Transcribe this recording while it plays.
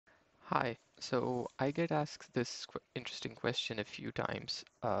Hi. So I get asked this interesting question a few times,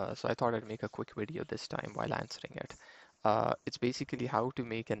 so I thought I'd make a quick video this time while answering it. It's basically how to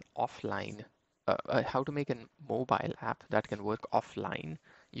make a mobile app that can work offline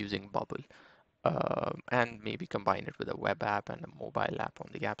using Bubble, and maybe combine it with a web app and a mobile app on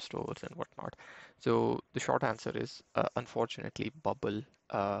the app stores and whatnot. So the short answer is, unfortunately, Bubble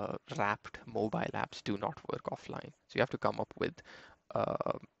wrapped mobile apps do not work offline. So you have to come up with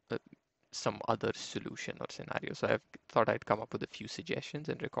uh, some other solution or scenario. So I thought I'd come up with a few suggestions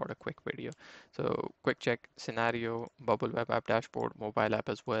and record a quick video. So quick check scenario, Bubble web app dashboard, mobile app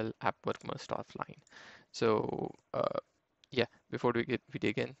as well, app work must offline. So yeah, before we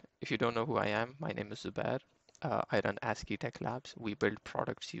dig in, if you don't know who I am, my name is Zubair. I run ASCII Tech Labs. We build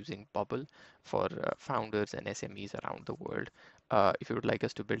products using Bubble for founders and SMEs around the world. If you would like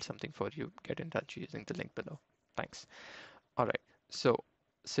us to build something for you, get in touch using the link below. Thanks. All right. So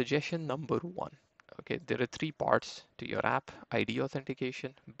suggestion number one. Okay, there are three parts to your app: ID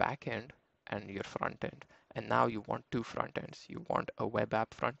authentication, backend, and your front end. And now you want two front ends. You want a web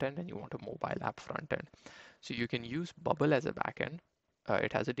app front end and you want a mobile app front end. So you can use Bubble as a backend.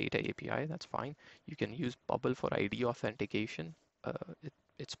 It has a data API, that's fine. You can use Bubble for ID authentication. Uh, it,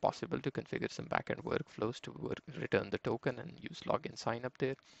 it's possible to configure some backend workflows to return the token and use login sign up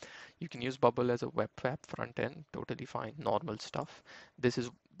there. You can use Bubble as a web app front end, totally fine, normal stuff. This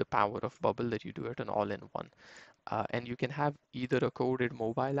is the power of Bubble, that you do it an all-in-one. And you can have either a coded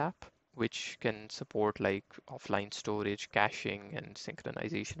mobile app, which can support like offline storage, caching, and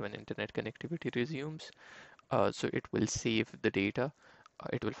synchronization when internet connectivity resumes. So it will save the data.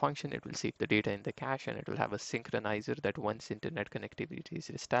 It will function, it will save the data in the cache, and it will have a synchronizer that once internet connectivity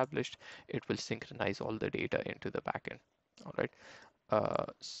is established, it will synchronize all the data into the backend. All right.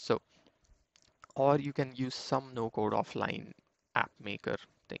 So or you can use some no-code offline app maker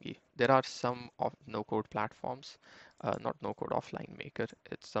thingy. There are some of no-code platforms, not no-code offline maker.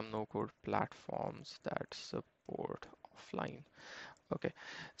 It's some no-code platforms that support offline. Okay,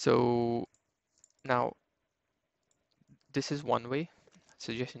 so now this is one way.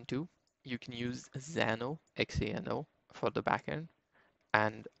 Suggestion two, you can use Xano, XANO for the backend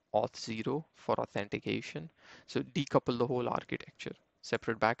and Auth0 for authentication. So decouple the whole architecture.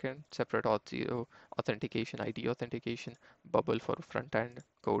 Separate backend, separate Auth0 authentication, ID authentication, Bubble for front end,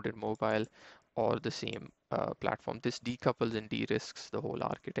 coded mobile, or the same platform. This decouples and de-risks the whole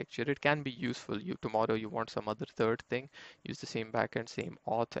architecture. It can be useful. Tomorrow you want some other third thing, use the same backend, same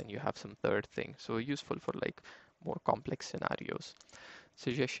auth, and you have some third thing. So useful for like more complex scenarios.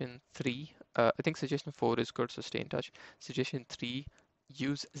 Suggestion three, I think suggestion four is good, so stay in touch. Suggestion three,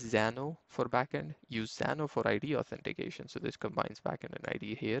 use Xano for backend, use Xano for ID authentication. So this combines backend and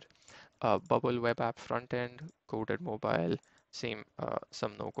ID here. Bubble web app front end, coded mobile, same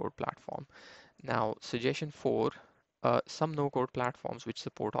some no-code platform. Now, suggestion four, some no-code platforms which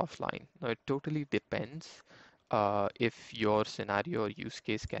support offline. Now, it totally depends if your scenario or use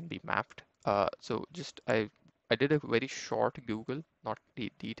case can be mapped. So I did a very short Google, not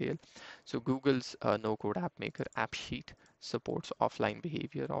detail. So Google's no-code app maker AppSheet supports offline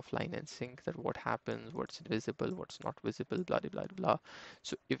behavior, offline and sync, that what happens, what's visible, what's not visible, blah, blah, blah, blah.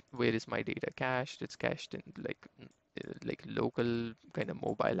 So if where is my data cached? It's cached in like local kind of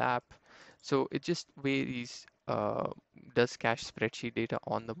mobile app. So it just varies. Does cache spreadsheet data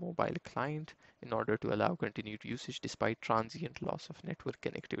on the mobile client in order to allow continued usage despite transient loss of network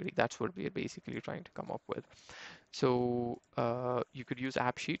connectivity. That's what we are basically trying to come up with. So you could use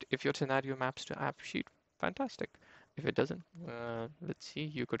AppSheet. If your scenario maps to AppSheet, fantastic. If it doesn't, let's see,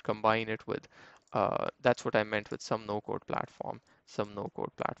 you could combine it with, that's what I meant with some no-code platform, some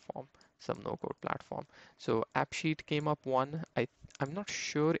no-code platform, some no-code platform. So AppSheet came up one. I'm not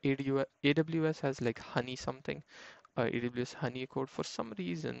sure AWS has like Honey something, AWS Honey code. For some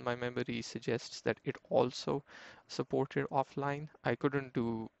reason, my memory suggests that it also supported offline. I couldn't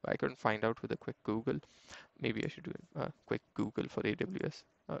find out with a quick Google. Maybe I should do a quick Google for AWS.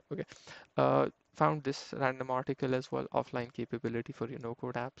 Okay. Found this random article as well. Offline capability for your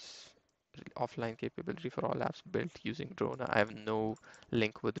no-code apps. Offline capability for all apps built using Drona. I have no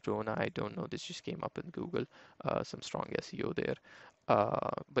link with Drona. I don't know. This just came up in Google. Some strong SEO there.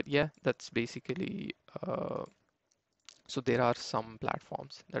 But yeah, that's basically. So there are some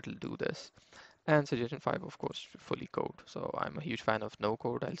platforms that will do this. And suggestion five, of course, fully code. So I'm a huge fan of no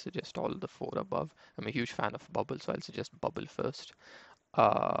code. I'll suggest all the four above. I'm a huge fan of Bubble, so I'll suggest Bubble first.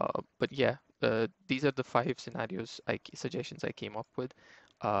 But yeah, these are the five suggestions I came up with.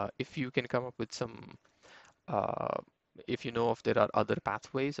 If you can come up with some, uh, if you know if there are other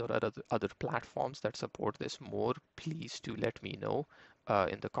pathways or other platforms that support this more, please do let me know.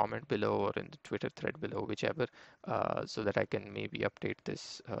 in the comment below or in the Twitter thread below, whichever, so that I can maybe update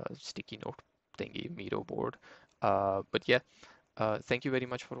this sticky note thingy Miro board. But yeah, thank you very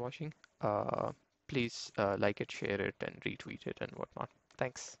much for watching. Please like it, share it, and retweet it and whatnot.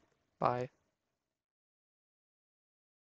 Thanks. Bye.